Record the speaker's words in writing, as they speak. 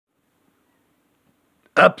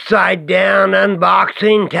Upside down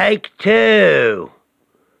unboxing take 2.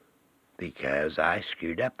 Because I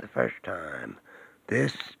screwed up the first time.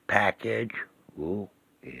 This package,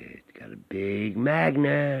 it's got a big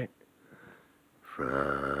magnet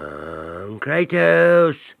from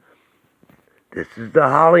Kratos. This is the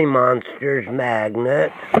Hollie Monster's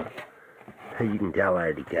magnet. You can tell I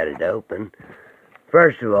already cut it open.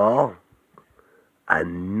 First of all, a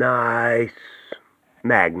nice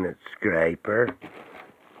magnet scraper.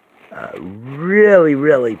 Really,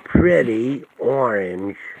 really pretty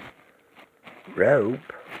orange rope.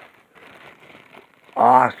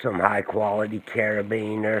 Awesome high quality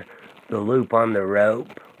carabiner. The loop on the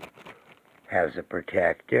rope has a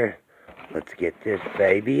protector. Let's get this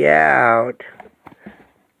baby out.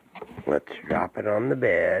 Let's drop it on the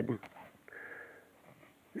bed.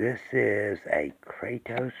 This is a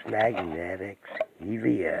Kratos Magnetics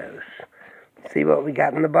Helios. Let's see what we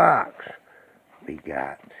got in the box. We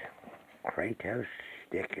got Kratos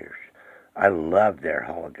stickers. I love their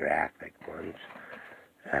holographic ones.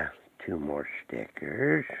 2 more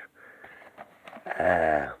stickers.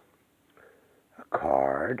 A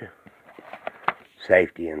card.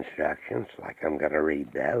 Safety instructions, like I'm going to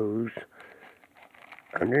read those.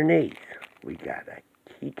 Underneath, we got a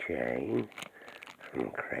keychain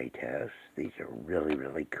from Kratos. These are really,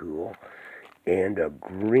 really cool. And a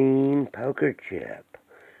green poker chip.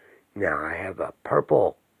 Now, I have a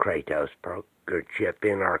purple Kratos poker chip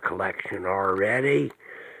in our collection already.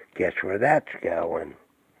 Guess where that's going?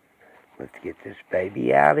 Let's get this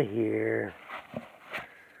baby out of here.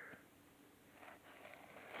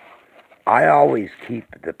 I always keep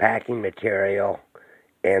the packing material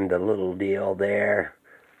and the little deal there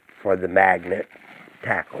for the magnet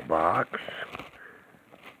tackle box.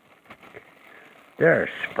 There are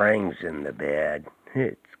springs in the bed.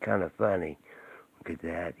 It's kind of funny. Look at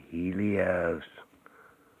that. Helios.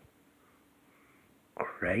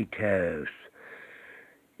 Kratos.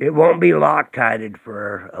 It won't be Loctited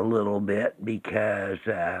for a little bit because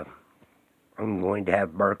I'm going to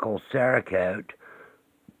have Merkel Cerakote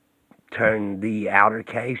turn the outer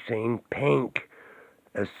casing pink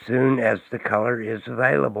as soon as the color is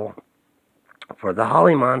available. For the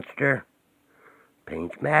Hollie Monster,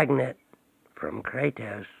 pink magnet from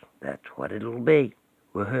Kratos. That's what it'll be.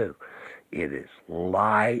 Woohoo. It is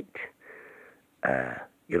light.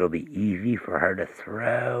 It'll be easy for her to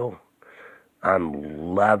throw.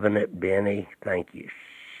 I'm loving it, Benny. Thank you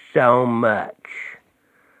so much.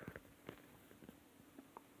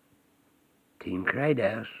 Team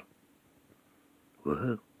Kratos.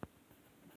 Woohoo.